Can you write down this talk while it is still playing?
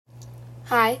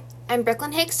Hi, I'm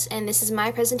Brooklyn Hicks, and this is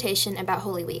my presentation about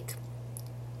Holy Week.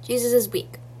 Jesus'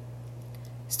 Week.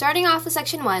 Starting off with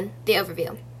Section 1, the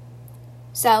overview.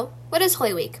 So, what is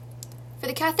Holy Week? For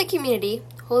the Catholic community,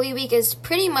 Holy Week is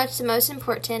pretty much the most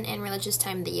important and religious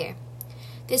time of the year.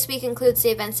 This week includes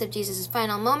the events of Jesus'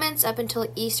 final moments up until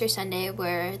Easter Sunday,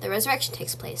 where the resurrection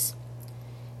takes place.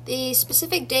 The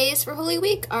specific days for Holy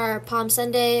Week are Palm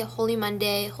Sunday, Holy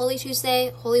Monday, Holy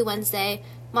Tuesday, Holy Wednesday,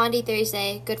 Maundy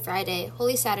Thursday, Good Friday,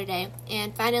 Holy Saturday,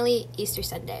 and finally, Easter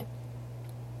Sunday.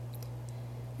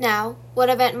 Now, what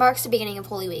event marks the beginning of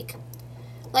Holy Week?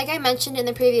 Like I mentioned in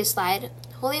the previous slide,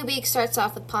 Holy Week starts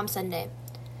off with Palm Sunday.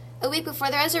 A week before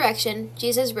the resurrection,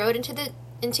 Jesus rode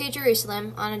into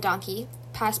Jerusalem on a donkey,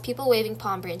 past people waving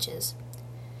palm branches.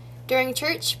 During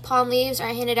church, palm leaves are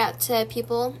handed out to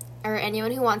people or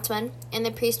anyone who wants one, and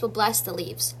the priest will bless the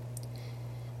leaves.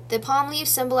 The palm leaves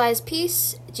symbolize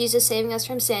peace, Jesus saving us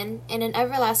from sin, and an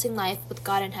everlasting life with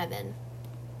God in heaven.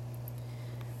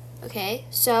 Okay,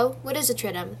 so what is a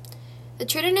Triduum? The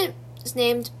Triduum is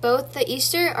named both the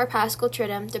Easter or Paschal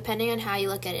Triduum, depending on how you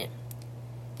look at it.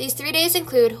 These 3 days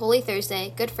include Holy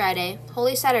Thursday, Good Friday,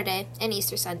 Holy Saturday, and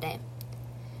Easter Sunday.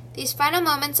 These final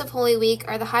moments of Holy Week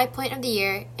are the high point of the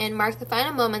year and mark the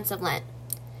final moments of Lent.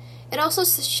 It also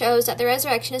shows that the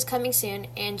resurrection is coming soon,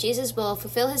 and Jesus will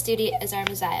fulfill his duty as our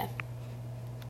Messiah.